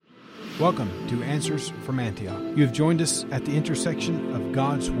Welcome to Answers from Antioch. You have joined us at the intersection of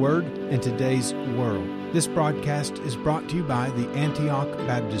God's Word and today's world. This broadcast is brought to you by the Antioch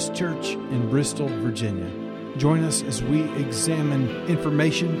Baptist Church in Bristol, Virginia. Join us as we examine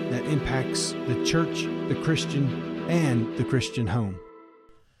information that impacts the church, the Christian, and the Christian home.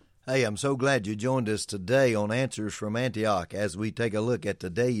 Hey, I'm so glad you joined us today on Answers from Antioch as we take a look at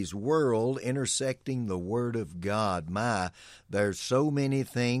today's world intersecting the Word of God. There's so many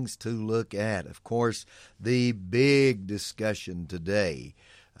things to look at. Of course, the big discussion today,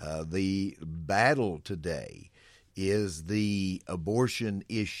 the battle today, is the abortion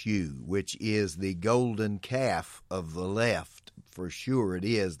issue, which is the golden calf of the left. For sure it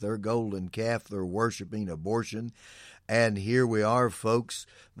is. Their golden calf, they're worshiping abortion. And here we are, folks,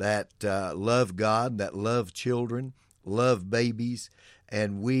 that love God, that love children, love babies,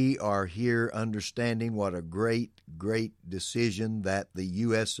 and we are here understanding what a great, great decision that the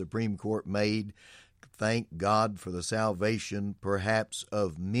U.S. Supreme Court made. Thank God for the salvation, perhaps,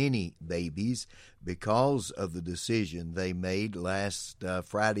 of many babies because of the decision they made last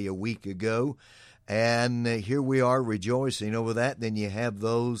Friday a week ago. And here we are rejoicing over that. Then you have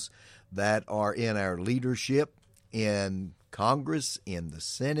those that are in our leadership, in Congress, in the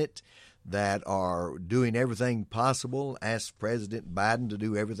Senate, that are doing everything possible. Ask President Biden to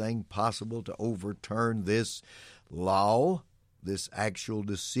do everything possible to overturn this law, this actual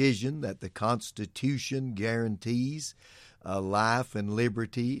decision that the Constitution guarantees life and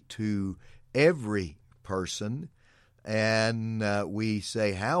liberty to every person. And we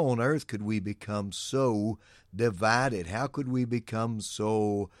say, how on earth could we become so divided? How could we become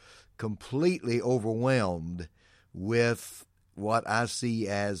so completely overwhelmed with what I see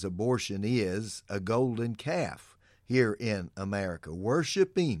as abortion is a golden calf here in America,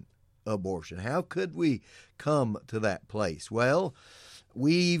 worshiping abortion? How could we come to that place? Well,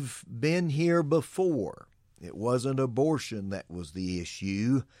 we've been here before. It wasn't abortion that was the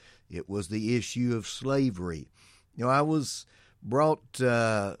issue. It was the issue of slavery. You know, I was brought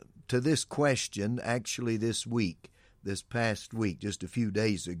to this question actually this past week, just a few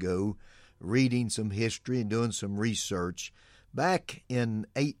days ago, reading some history and doing some research. Back in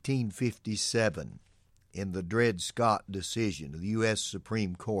 1857, in the Dred Scott decision of the U.S.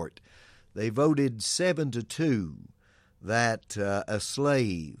 Supreme Court, they voted 7-2 that a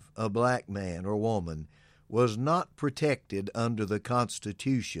slave, a black man or woman, was not protected under the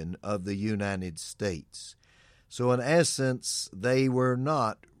Constitution of the United States. So in essence, they were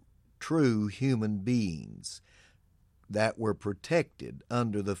not true human beings that were protected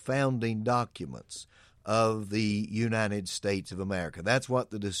under the founding documents of the United States of America. That's what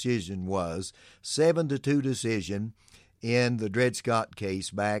the decision was, 7-2 decision in the Dred Scott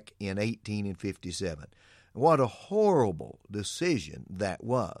case back in 1857. What a horrible decision that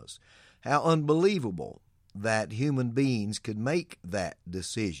was. How unbelievable that human beings could make that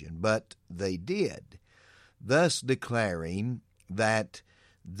decision, but they did, thus declaring that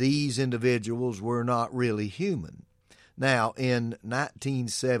these individuals were not really human. Now, in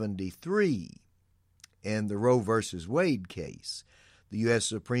 1973, in the Roe v. Wade case, the U.S.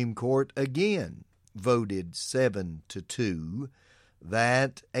 Supreme Court again voted 7-2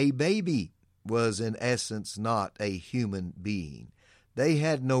 that a baby was in essence not a human being. They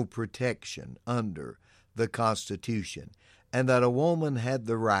had no protection under the Constitution, and that a woman had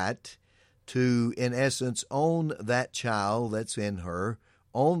the right to, in essence, own that child that's in her,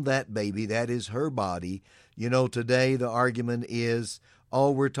 own that baby, that is her body. You know, today the argument is,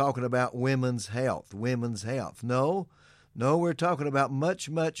 oh, we're talking about women's health. No, we're talking about much,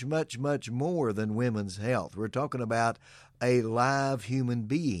 much, much, much more than women's health. We're talking about a live human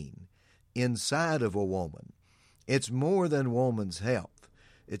being inside of a woman. It's more than woman's health.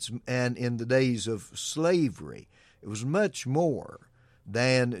 And in the days of slavery, it was much more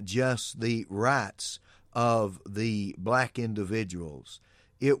than just the rights of the black individuals.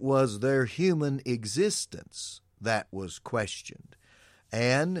 It was their human existence that was questioned.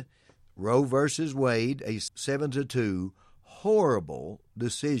 And Roe versus Wade, a 7-2 horrible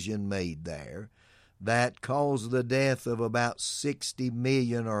decision made there that caused the death of about 60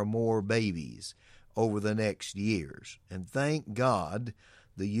 million or more babies over the next years. And thank God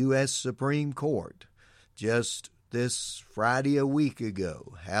the U.S. Supreme Court just this Friday a week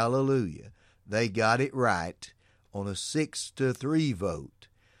ago, hallelujah, they got it right on a 6-3 vote,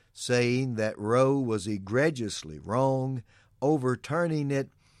 saying that Roe was egregiously wrong, overturning it,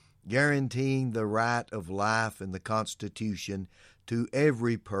 guaranteeing the right of life in the Constitution to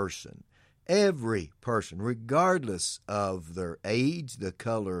every person, regardless of their age, the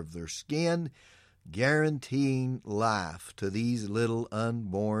color of their skin, guaranteeing life to these little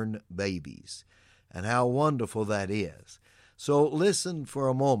unborn babies. And how wonderful that is. So listen for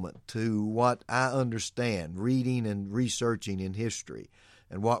a moment to what I understand, reading and researching in history,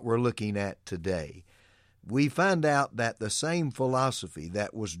 and what we're looking at today. We find out that the same philosophy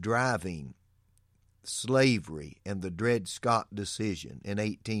that was driving slavery and the Dred Scott decision in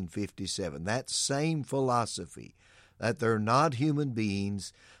 1857, that same philosophy, that they're not human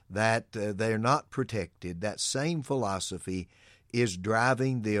beings, that they're not protected, that same philosophy is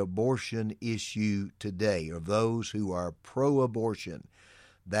driving the abortion issue today, of those who are pro-abortion,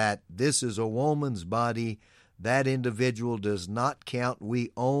 that this is a woman's body, that individual does not count.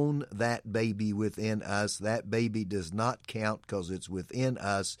 We own that baby within us. That baby does not count because it's within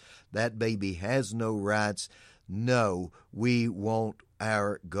us. That baby has no rights. No, we want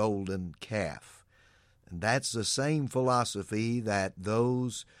our golden calf. And that's the same philosophy that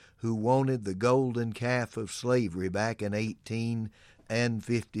those who wanted the golden calf of slavery back in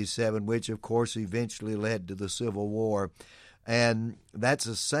 1857, which of course eventually led to the Civil War. And that's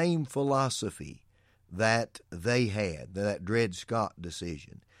the same philosophy that they had, that Dred Scott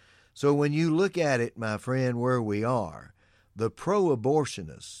decision. So when you look at it, my friend, where we are, the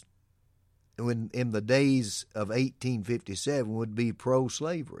pro-abortionists in the days of 1857 would be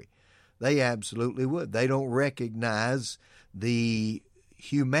pro-slavery. They absolutely would. They don't recognize the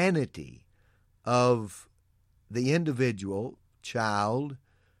humanity of the individual child,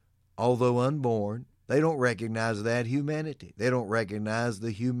 although unborn. They don't recognize that humanity. They don't recognize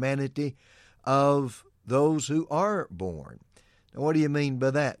the humanity of those who are born. Now, what do you mean by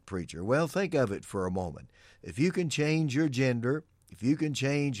that, preacher? Well, think of it for a moment. If you can change your gender, if you can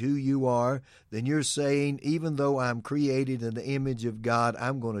change who you are, then you're saying, even though I'm created in the image of God,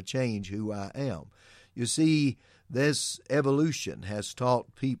 I'm going to change who I am. You see, this evolution has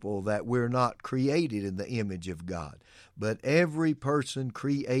taught people that we're not created in the image of God, but every person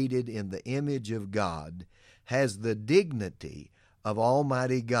created in the image of God has the dignity of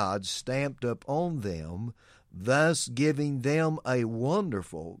Almighty God stamped up on them, thus giving them a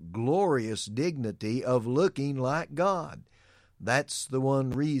wonderful, glorious dignity of looking like God. That's the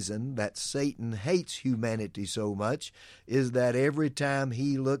one reason that Satan hates humanity so much, is that every time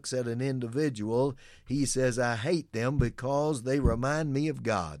he looks at an individual, he says, I hate them because they remind me of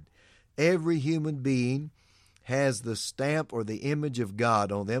God. Every human being has the stamp or the image of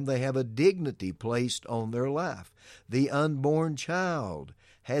God on them. They have a dignity placed on their life. The unborn child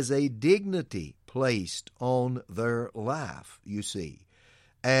has a dignity placed on their life, you see.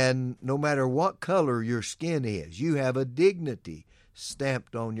 And no matter what color your skin is, you have a dignity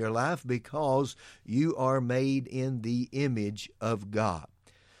stamped on your life because you are made in the image of God.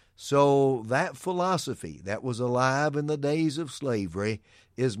 So that philosophy that was alive in the days of slavery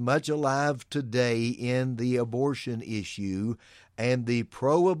is much alive today in the abortion issue, and the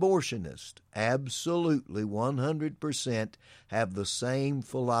pro-abortionists absolutely 100% have the same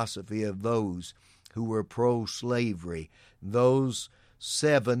philosophy of those who were pro-slavery. Those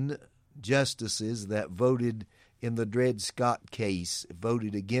 7 justices that voted in the Dred Scott case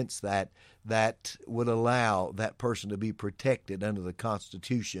voted against that would allow that person to be protected under the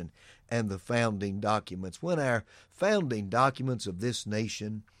Constitution and the founding documents. When our founding documents of this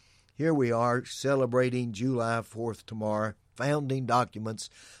nation, here we are celebrating July 4th tomorrow, founding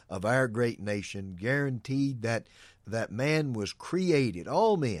documents of our great nation, guaranteed that man was created,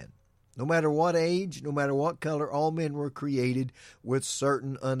 all men, no matter what age, no matter what color, all men were created with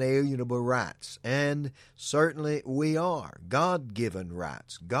certain unalienable rights. And certainly we are. God-given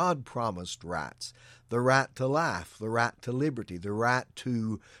rights, God-promised rights. The right to life, the right to liberty, the right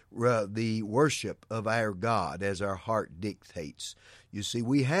to the worship of our God as our heart dictates. You see,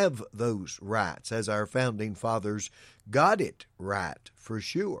 we have those rights as our founding fathers got it right, for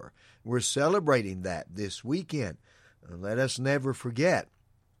sure. We're celebrating that this weekend. Let us never forget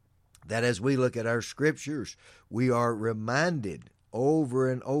that as we look at our scriptures, we are reminded over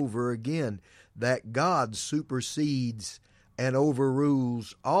and over again that God supersedes and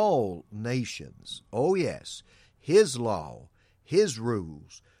overrules all nations. Oh yes, His law, His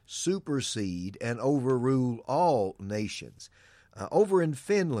rules supersede and overrule all nations. Over in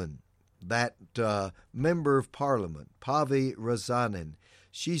Finland, that member of parliament, Pavi Rasanen,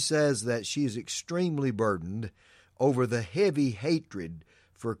 she says that she is extremely burdened over the heavy hatred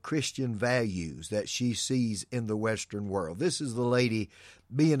for Christian values that she sees in the Western world. This is the lady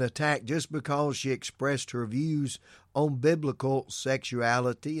being attacked just because she expressed her views on biblical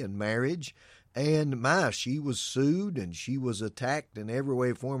sexuality and marriage. And she was sued and she was attacked in every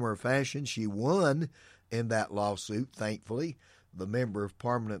way, form, or fashion. She won in that lawsuit, thankfully, the member of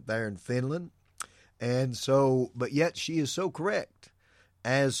parliament there in Finland. And so, but yet she is so correct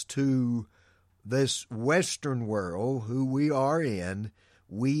as to this Western world who we are in.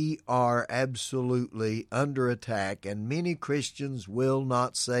 We are absolutely under attack, and many Christians will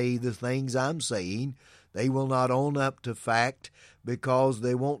not say the things I'm saying. They will not own up to fact because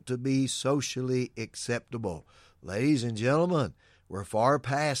they want to be socially acceptable. Ladies and gentlemen, we're far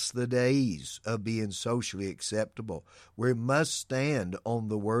past the days of being socially acceptable. We must stand on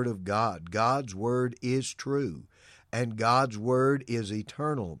the Word of God. God's Word is true, and God's Word is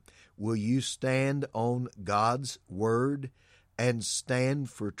eternal. Will you stand on God's Word and stand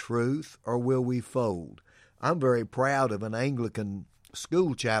for truth, or will we fold? I'm very proud of an Anglican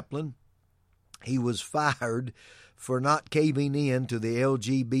school chaplain. He was fired for not caving in to the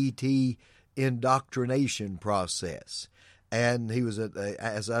LGBT indoctrination process. And he was,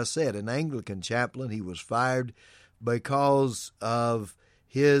 as I said, an Anglican chaplain. He was fired because of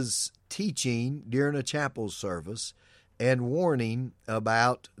his teaching during a chapel service and warning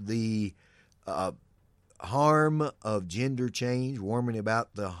about the harm of gender change, warning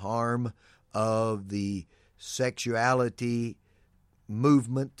about the harm of the sexuality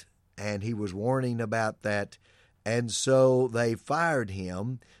movement, and he was warning about that. And so they fired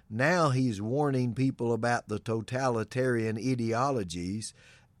him. Now he's warning people about the totalitarian ideologies,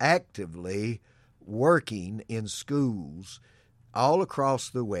 actively working in schools all across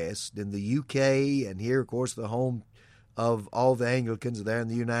the West, in the UK, and here, of course, the home of all the Anglicans there in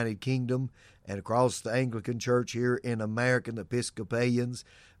the United Kingdom, and across the Anglican Church here in America, the Episcopalians,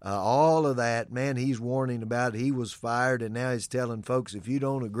 all of that, man, he's warning about it. He was fired, and now he's telling folks, if you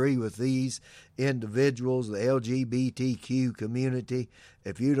don't agree with these individuals, the LGBTQ community,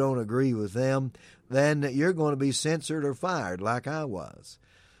 if you don't agree with them, then you're going to be censored or fired like I was.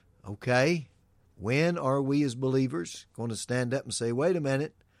 Okay? When are we as believers going to stand up and say, wait a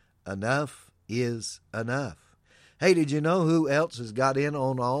minute, enough is enough? Hey, did you know who else has got in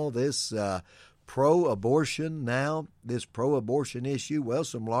on all this pro-abortion now, this pro-abortion issue? Well,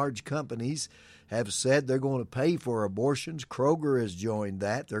 some large companies have said they're going to pay for abortions. Kroger has joined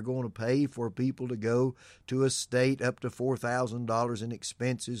that. They're going to pay for people to go to a state up to $4,000 in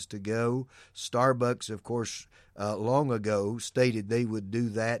expenses to go. Starbucks, of course, long ago stated they would do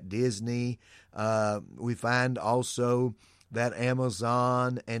that. Disney, we find also that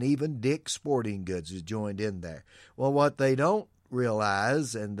Amazon and even Dick's Sporting Goods has joined in there. Well, what they don't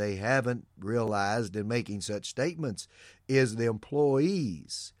realize, and they haven't realized in making such statements, is the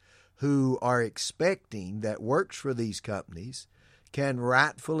employees who are expecting that works for these companies can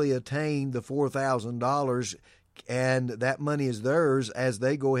rightfully attain the $4,000, and that money is theirs as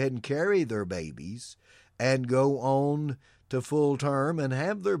they go ahead and carry their babies and go on to full term and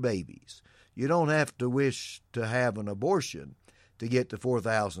have their babies. You don't have to wish to have an abortion to get to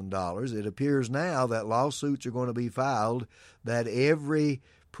 $4,000. It appears now that lawsuits are going to be filed that every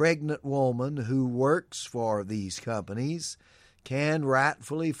pregnant woman who works for these companies can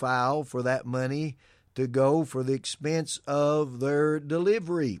rightfully file for that money to go for the expense of their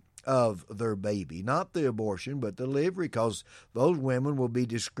delivery of their baby. Not the abortion, but delivery, because those women will be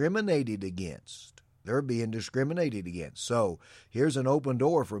discriminated against. They're being discriminated against. So here's an open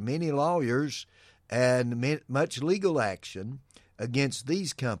door for many lawyers and much legal action against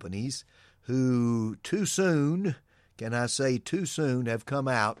these companies who too soon, can I say too soon, have come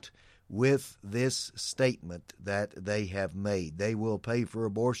out with this statement that they have made. They will pay for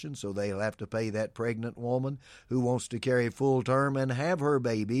abortion, so they'll have to pay that pregnant woman who wants to carry full term and have her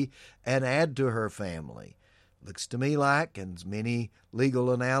baby and add to her family. Looks to me like, and many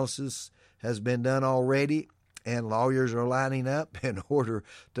legal analysis has been done already, and lawyers are lining up in order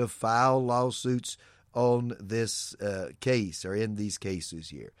to file lawsuits on this case, or in these cases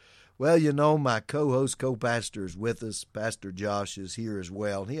here. Well, you know, my co-host, co-pastor is with us. Pastor Josh is here as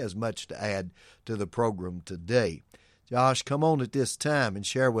well. He has much to add to the program today. Josh, come on at this time and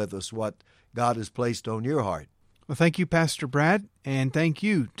share with us what God has placed on your heart. Well, thank you, Pastor Brad, and thank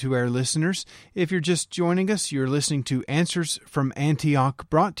you to our listeners. If you're just joining us, you're listening to Answers from Antioch,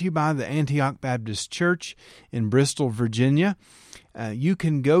 brought to you by the Antioch Baptist Church in Bristol, Virginia. You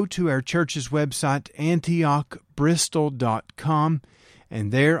can go to our church's website, antiochbristol.com,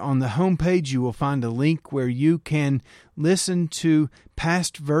 and there on the homepage you will find a link where you can listen to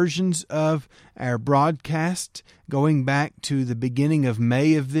past versions of our broadcast going back to the beginning of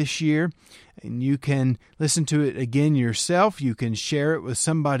May of this year. And you can listen to it again yourself. You can share it with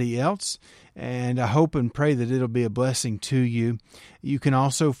somebody else. and I hope and pray that it'll be a blessing to you. You can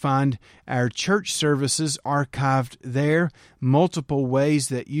also find our church services archived there, multiple ways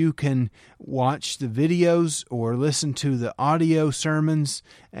that you can watch the videos or listen to the audio sermons,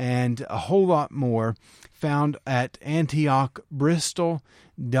 and a whole lot more found at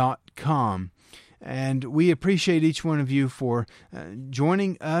AntiochBristol.com. And we appreciate each one of you for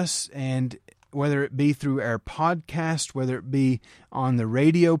joining us, and whether it be through our podcast, whether it be on the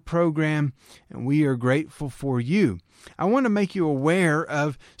radio program, and we are grateful for you. I want to make you aware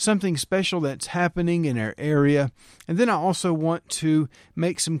of something special that's happening in our area, and then I also want to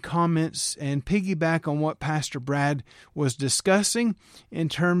make some comments and piggyback on what Pastor Brad was discussing in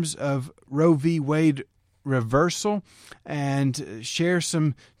terms of Roe v. Wade reversal, and share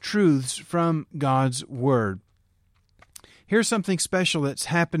some truths from God's Word. Here's something special that's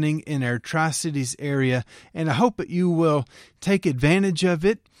happening in our Tri-Cities area, and I hope that you will take advantage of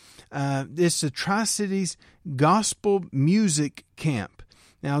it. It's the Tri-Cities Gospel Music Camp.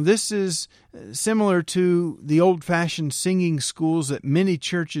 Now, this is similar to the old-fashioned singing schools that many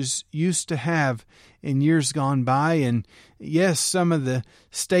churches used to have in years gone by. And yes, some of the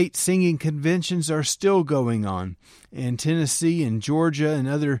state singing conventions are still going on. In Tennessee and Georgia and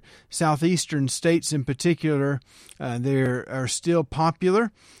other southeastern states in particular, they are still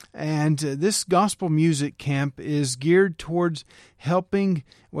popular. And this gospel music camp is geared towards helping,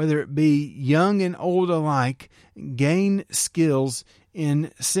 whether it be young and old alike, gain skills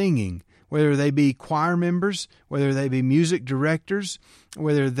in singing, whether they be choir members, whether they be music directors,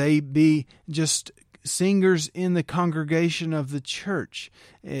 whether they be just singers in the congregation of the church.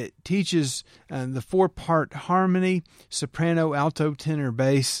 It teaches the 4-part harmony, soprano, alto, tenor,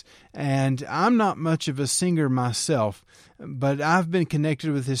 bass, and I'm not much of a singer myself, but I've been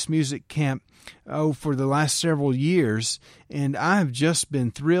connected with this music camp for the last several years, and I've just been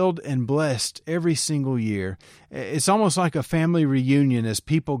thrilled and blessed every single year. It's almost like a family reunion as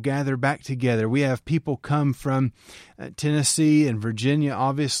people gather back together. We have people come from Tennessee and Virginia,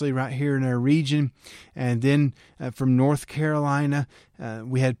 obviously right here in our region, and then from North Carolina.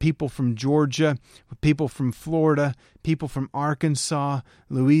 We had people from Georgia, people from Florida, people from Arkansas,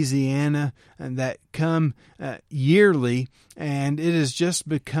 Louisiana, and that come yearly, and it has just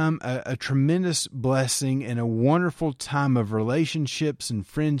become a tremendous blessing and a wonderful time of relationships and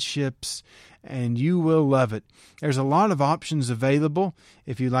friendships, and you will love it. There's a lot of options available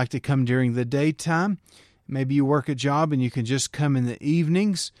if you'd like to come during the daytime. Maybe you work a job and you can just come in the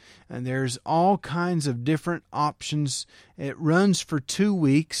evenings, and there's all kinds of different options. It runs for 2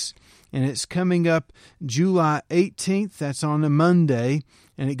 weeks, and it's coming up July 18th. That's on a Monday,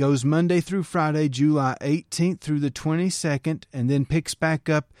 and it goes Monday through Friday, July 18th through the 22nd, and then picks back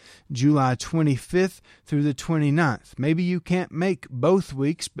up July 25th through the 29th. Maybe you can't make both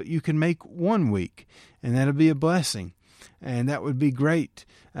weeks, but you can make 1 week, and that'll be a blessing. And that would be great.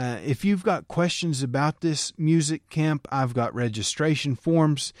 If you've got questions about this music camp, I've got registration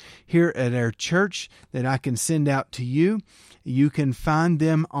forms here at our church that I can send out to you. You can find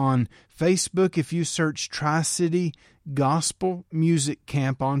them on Facebook. If you search Tri-City Gospel Music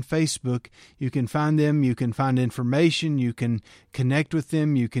Camp on Facebook, you can find them. You can find information. You can connect with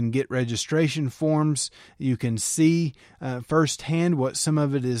them. You can get registration forms. You can see firsthand what some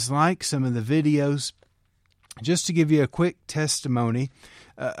of it is like, some of the videos. Just to give you a quick testimony,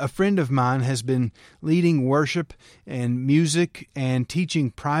 a friend of mine has been leading worship and music and teaching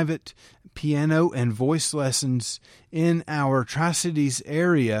private piano and voice lessons in our Tri-Cities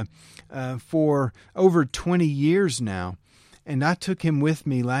area for over 20 years now. And I took him with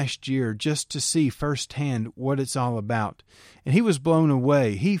me last year just to see firsthand what it's all about. And he was blown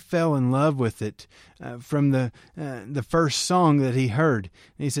away. He fell in love with it from the first song that he heard.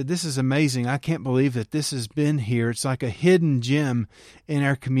 And he said, "This is amazing. I can't believe that this has been here. It's like a hidden gem in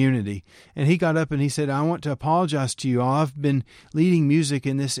our community." And he got up and he said, "I want to apologize to you all. I've been leading music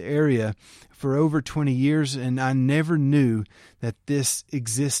in this area for over 20 years, and I never knew that this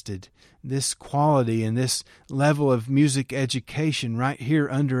existed. This quality and this level of music education right here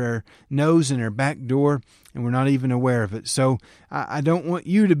under our nose and our back door, and we're not even aware of it." So I don't want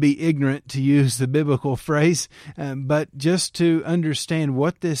you to be ignorant, to use the biblical phrase, but just to understand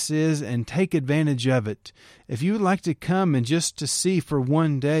what this is and take advantage of it. If you would like to come and just to see for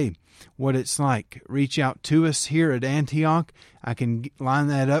one day what it's like, reach out to us here at Antioch. I can line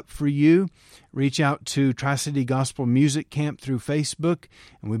that up for you. Reach out to Tri-City Gospel Music Camp through Facebook,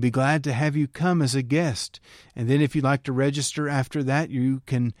 and we'd be glad to have you come as a guest. And then if you'd like to register after that, you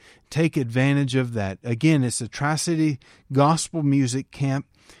can take advantage of that. Again, it's a Tri-City Gospel Music Camp.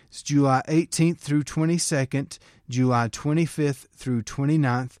 It's July 18th through 22nd, July 25th through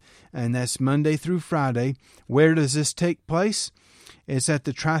 29th, and that's Monday through Friday. Where does this take place? It's at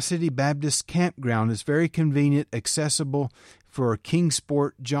the Tri-City Baptist Campground. It's very convenient, accessible for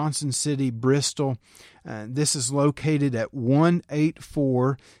Kingsport, Johnson City, Bristol. This is located at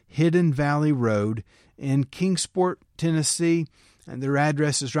 184 Hidden Valley Road in Kingsport, Tennessee. And their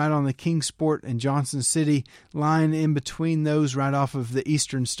address is right on the Kingsport and Johnson City line, in between those, right off of the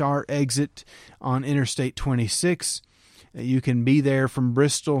Eastern Star exit on Interstate 26. You can be there from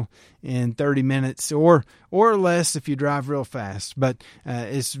Bristol in 30 minutes or less if you drive real fast. But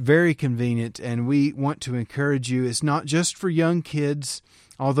it's very convenient, and we want to encourage you. It's not just for young kids.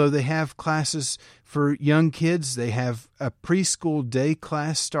 Although they have classes for young kids, they have a preschool day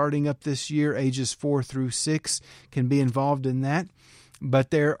class starting up this year. Ages 4 through 6 can be involved in that.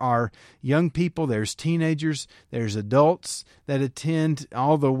 But there are young people, there's teenagers, there's adults that attend,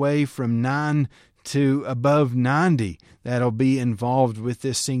 all the way from 9 to above 90 that'll be involved with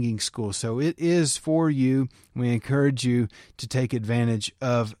this singing school. So it is for you. We encourage you to take advantage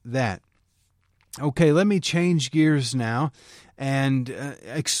of that. Okay, let me change gears now and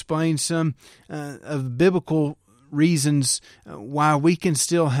explain some of biblical reasons why we can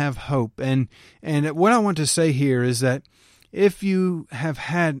still have hope. And what I want to say here is that if you have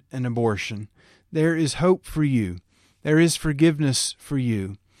had an abortion, there is hope for you. There is forgiveness for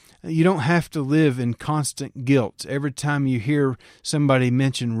you. You don't have to live in constant guilt every time you hear somebody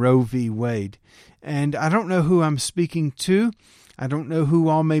mention Roe v. Wade. And I don't know who I'm speaking to. I don't know who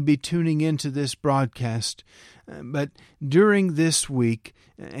all may be tuning into this broadcast, but during this week,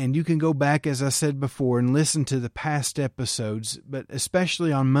 and you can go back, as I said before, and listen to the past episodes, but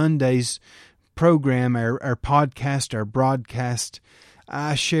especially on Monday's program, our podcast, our broadcast,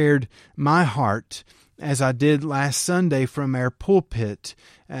 I shared my heart, as I did last Sunday from our pulpit,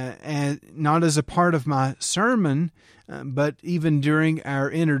 and not as a part of my sermon, but even during our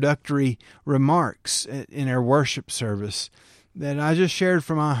introductory remarks in our worship service, that I just shared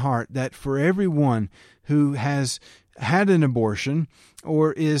from my heart that for everyone who has had an abortion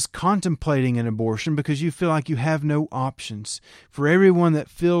or is contemplating an abortion because you feel like you have no options, for everyone that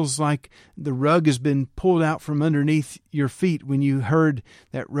feels like the rug has been pulled out from underneath your feet when you heard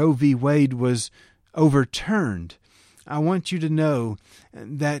that Roe v. Wade was overturned, I want you to know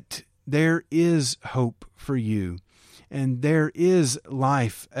that there is hope for you, and there is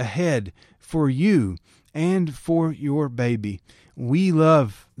life ahead for you and for your baby. We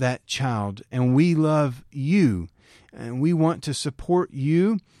love that child, and we love you, and we want to support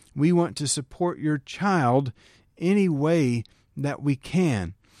you. We want to support your child any way that we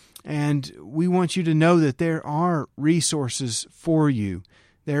can. And we want you to know that there are resources for you.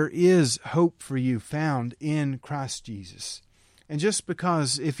 There is hope for you found in Christ Jesus. And just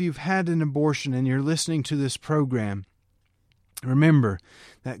because if you've had an abortion and you're listening to this program, remember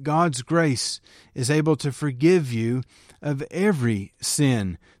that God's grace is able to forgive you of every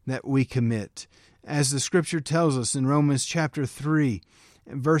sin that we commit. As the Scripture tells us in Romans chapter 3,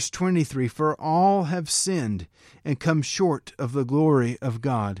 verse 23, "For all have sinned and come short of the glory of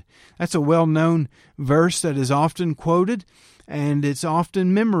God." That's a well-known verse that is often quoted, and it's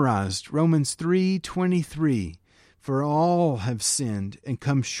often memorized. Romans 3:23, "For all have sinned and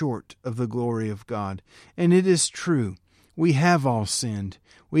come short of the glory of God." And it is true. We have all sinned.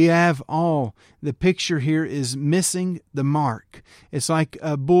 We have all. The picture here is missing the mark. It's like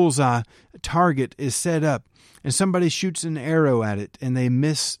a bullseye target is set up, and somebody shoots an arrow at it, and they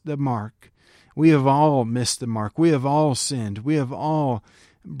miss the mark. We have all missed the mark. We have all sinned. We have all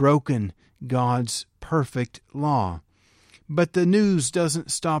broken God's perfect law. But the news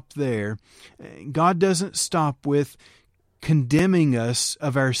doesn't stop there. God doesn't stop with condemning us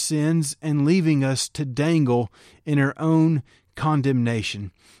of our sins and leaving us to dangle in our own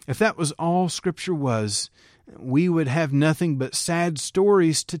condemnation. If that was all Scripture was, we would have nothing but sad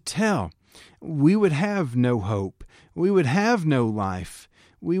stories to tell. We would have no hope. We would have no life.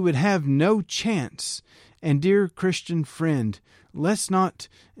 We would have no chance. And dear Christian friend, let's not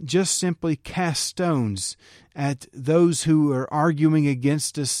just simply cast stones at those who are arguing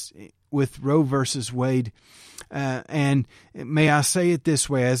against us with Roe versus Wade. And may I say it this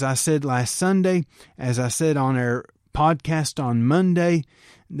way, as I said last Sunday, as I said on our podcast on Monday,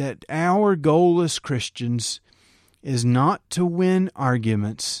 that our goal as Christians is not to win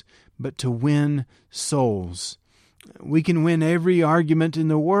arguments, but to win souls. We can win every argument in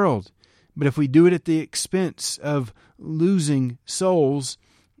the world, but if we do it at the expense of losing souls,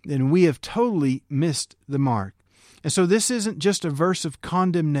 then we have totally missed the mark. And so this isn't just a verse of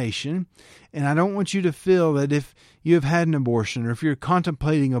condemnation, and I don't want you to feel that if you have had an abortion or if you're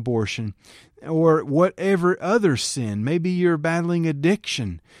contemplating abortion, or whatever other sin. Maybe you're battling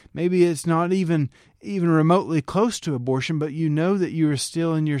addiction. Maybe it's not even remotely close to abortion, but you know that you are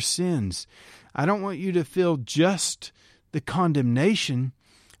still in your sins. I don't want you to feel just the condemnation.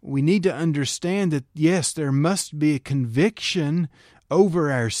 We need to understand that, yes, there must be a conviction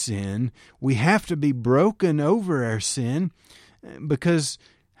over our sin. We have to be broken over our sin, because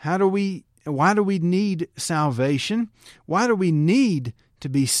why do we need salvation? Why do we need to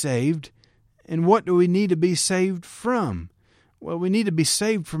be saved? And what do we need to be saved from? Well, we need to be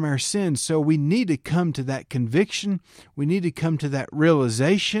saved from our sins, so we need to come to that conviction. We need to come to that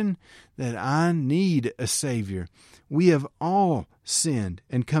realization that I need a Savior. We have all sinned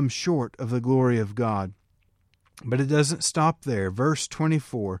and come short of the glory of God. But it doesn't stop there. Verse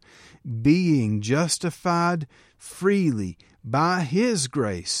 24, being justified freely by His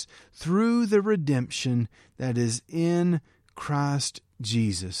grace through the redemption that is in Christ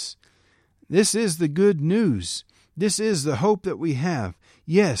Jesus. This is the good news. This is the hope that we have.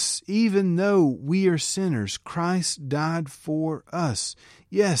 Yes, even though we are sinners, Christ died for us.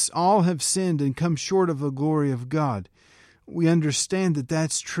 Yes, all have sinned and come short of the glory of God. We understand that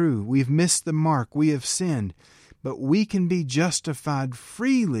that's true. We've missed the mark. We have sinned. But we can be justified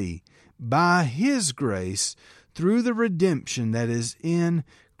freely by His grace through the redemption that is in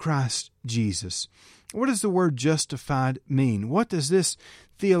Christ Jesus. What does the word justified mean? What does this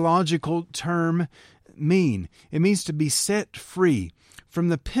theological term mean? It means to be set free from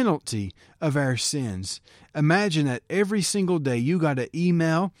the penalty of our sins. Imagine that every single day you got an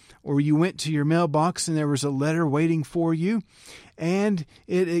email or you went to your mailbox and there was a letter waiting for you, and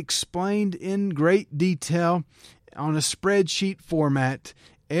it explained in great detail on a spreadsheet format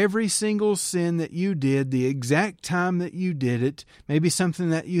every single sin that you did, the exact time that you did it, maybe something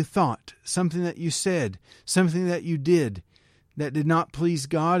that you thought, something that you said, something that you did that did not please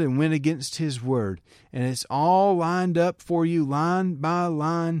God and went against His Word. And it's all lined up for you, line by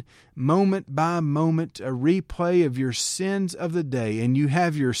line, moment by moment, a replay of your sins of the day. And you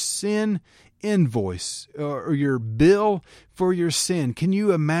have your sin invoice or your bill for your sin. Can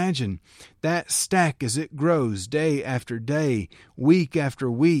you imagine that stack as it grows day after day, week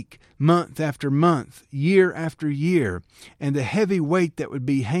after week, month after month, year after year, and the heavy weight that would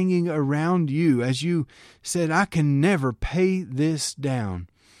be hanging around you as you said, I can never pay this down.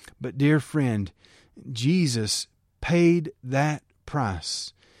 But dear friend, Jesus paid that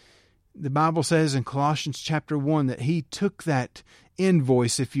price. The Bible says in Colossians chapter 1 that He took that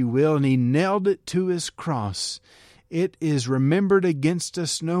invoice, if you will, and He nailed it to His cross. It is remembered against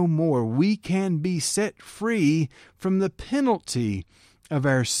us no more. We can be set free from the penalty of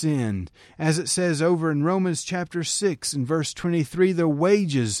our sin. As it says over in Romans chapter 6 and verse 23, the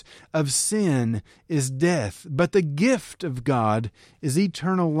wages of sin is death, but the gift of God is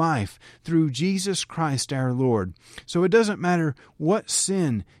eternal life through Jesus Christ our Lord. So it doesn't matter what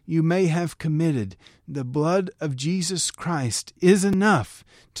sin you may have committed, the blood of Jesus Christ is enough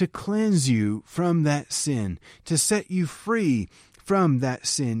to cleanse you from that sin, to set you free from that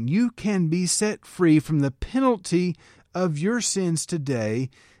sin. You can be set free from the penalty of your sins today,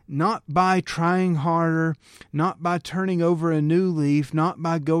 not by trying harder, not by turning over a new leaf, not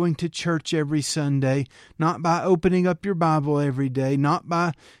by going to church every Sunday, not by opening up your Bible every day, not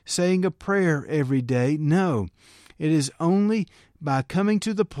by saying a prayer every day. No, it is only by coming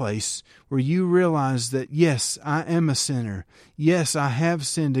to the place where you realize that, yes, I am a sinner. Yes, I have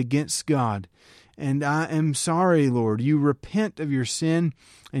sinned against God. And I am sorry, Lord. You repent of your sin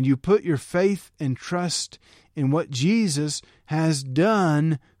and you put your faith and trust in what Jesus has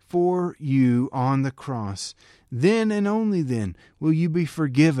done for you on the cross. Then and only then will you be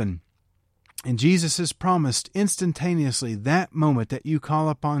forgiven. And Jesus has promised instantaneously that moment that you call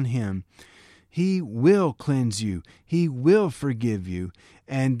upon Him, He will cleanse you. He will forgive you.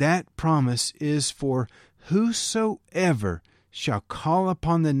 And that promise is for whosoever shall call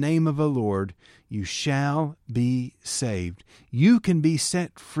upon the name of the Lord, you shall be saved. You can be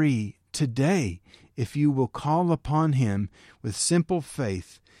set free today if you will call upon Him with simple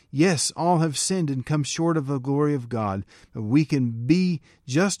faith. Yes, all have sinned and come short of the glory of God, but we can be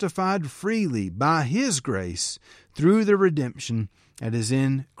justified freely by His grace through the redemption that is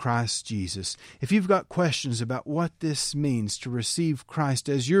in Christ Jesus. If you've got questions about what this means to receive Christ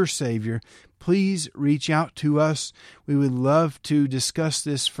as your Savior, please reach out to us. We would love to discuss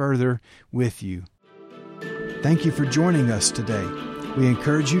this further with you. Thank you for joining us today. We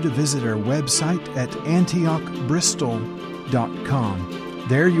encourage you to visit our website at antiochbristol.com.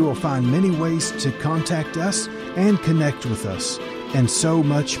 There you will find many ways to contact us and connect with us, and so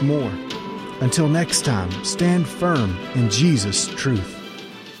much more. Until next time, stand firm in Jesus' truth.